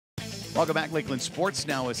Welcome back, Lakeland Sports.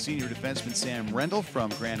 Now with senior defenseman Sam Rendle from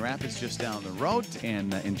Grand Rapids, just down the road,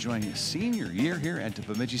 and enjoying his senior year here at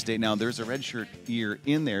Bemidji State. Now there's a redshirt year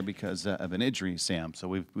in there because of an injury, Sam. So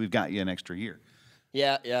we've got you an extra year.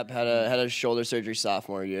 Yeah, yep. Had a shoulder surgery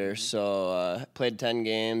sophomore year, so played 10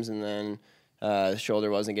 games, and then the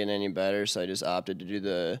shoulder wasn't getting any better, so I just opted to do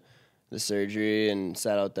the surgery and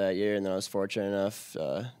sat out that year. And then I was fortunate enough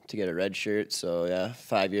to get a red shirt. So yeah,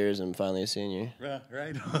 5 years and finally a senior.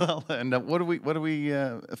 Right. Well, and what are we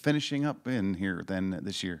finishing up in here then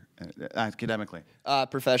this year academically?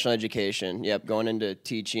 Professional education. Yep, going into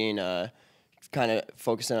teaching. Kind of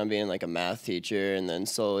focusing on being like a math teacher, and then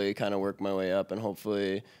slowly kind of work my way up, and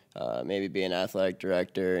hopefully maybe be an athletic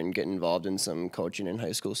director and get involved in some coaching in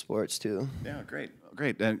high school sports too. Yeah, great.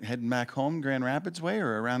 Heading back home Grand Rapids way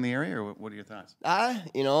or around the area, or what are your thoughts?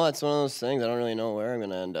 That's one of those things. I don't really know where I'm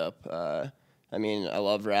going to end up. I mean, I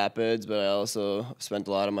love Rapids, but I also spent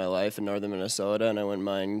a lot of my life in northern Minnesota, and I wouldn't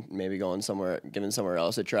mind maybe giving somewhere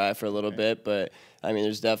else a try for a little bit. But I mean,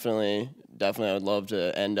 there's definitely I would love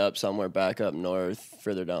to end up somewhere back up north,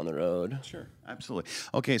 further down the road. Sure, absolutely.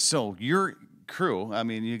 Okay, so your crew, I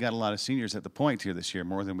mean, you got a lot of seniors at the point here this year,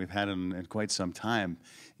 more than we've had in quite some time.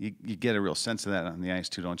 You get a real sense of that on the ice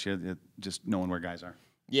too, don't you? Just knowing where guys are.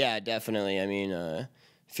 Yeah, definitely. I mean,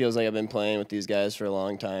 feels like I've been playing with these guys for a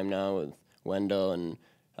long time now with Wendell and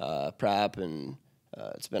Prap, and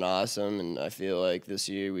it's been awesome. And I feel like this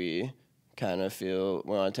year we kind of feel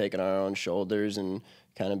we want to take it on our own shoulders and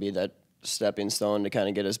kind of be that stepping stone to kind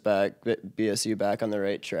of get us back, BSU back on the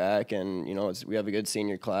right track. And, we have a good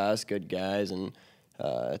senior class, good guys, and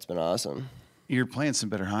it's been awesome. You're playing some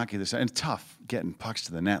better hockey this time, and tough getting pucks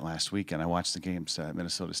to the net last weekend. I watched the games at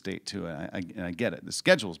Minnesota State too, and I get it. The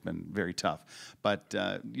schedule's been very tough, but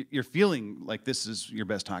you're feeling like this is your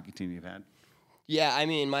best hockey team you've had. Yeah, I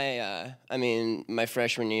mean my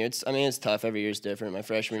freshman year. It's tough. Every year's different. My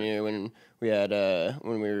freshman year when we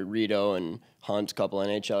were Rito and Hunt, a couple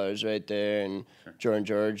NHLers right there, and Jordan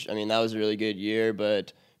George. I mean, that was a really good year,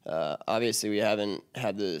 but obviously we haven't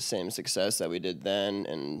had the same success that we did then,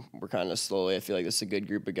 and we're kind of slowly. I feel like this is a good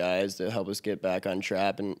group of guys to help us get back on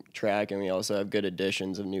track, and we also have good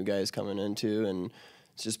additions of new guys coming in too, and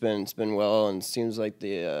it's been well, and it seems like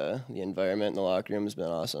the environment in the locker room has been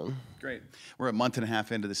awesome. Great. We're a month and a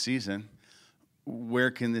half into the season.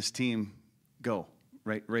 Where can this team go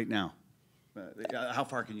right now? How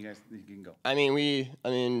far can you go? I mean,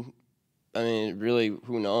 really,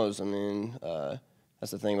 who knows? I mean,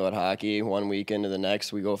 that's the thing about hockey. One weekend to the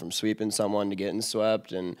next, we go from sweeping someone to getting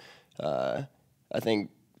swept, and I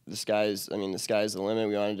think the sky's the limit.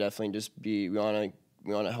 We want to definitely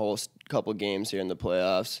we want to host a couple games here in the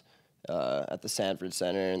playoffs at the Sanford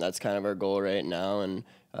Center, and that's kind of our goal right now. And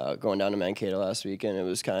going down to Mankato last weekend, it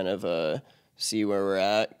was kind of see where we're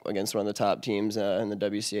at against one of the top teams in the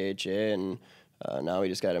WCHA, and now we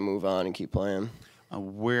just got to move on and keep playing.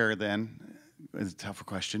 Where then? It's a tougher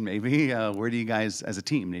question, maybe. Where do you guys, as a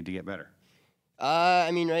team, need to get better? I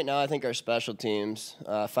mean, right now, I think our special teams,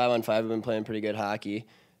 5-on-5, have been playing pretty good hockey.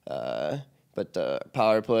 But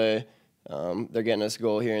power play, they're getting us a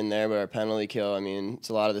goal here and there. But our penalty kill, I mean, it's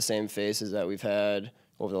a lot of the same faces that we've had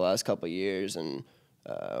over the last couple of years, and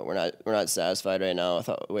we're not satisfied right now with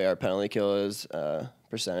the way our penalty kill is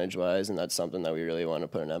percentage-wise, and that's something that we really want to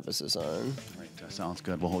put an emphasis on. All right, sounds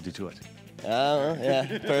good. We'll hold you to it.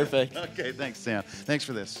 Yeah, perfect. Okay, thanks, Sam. Thanks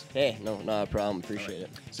for this. Hey, no, not a problem. Appreciate it.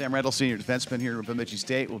 Sam Rendle, senior defenseman here at Bemidji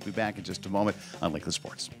State. We'll be back in just a moment on Lakeland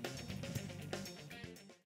Sports.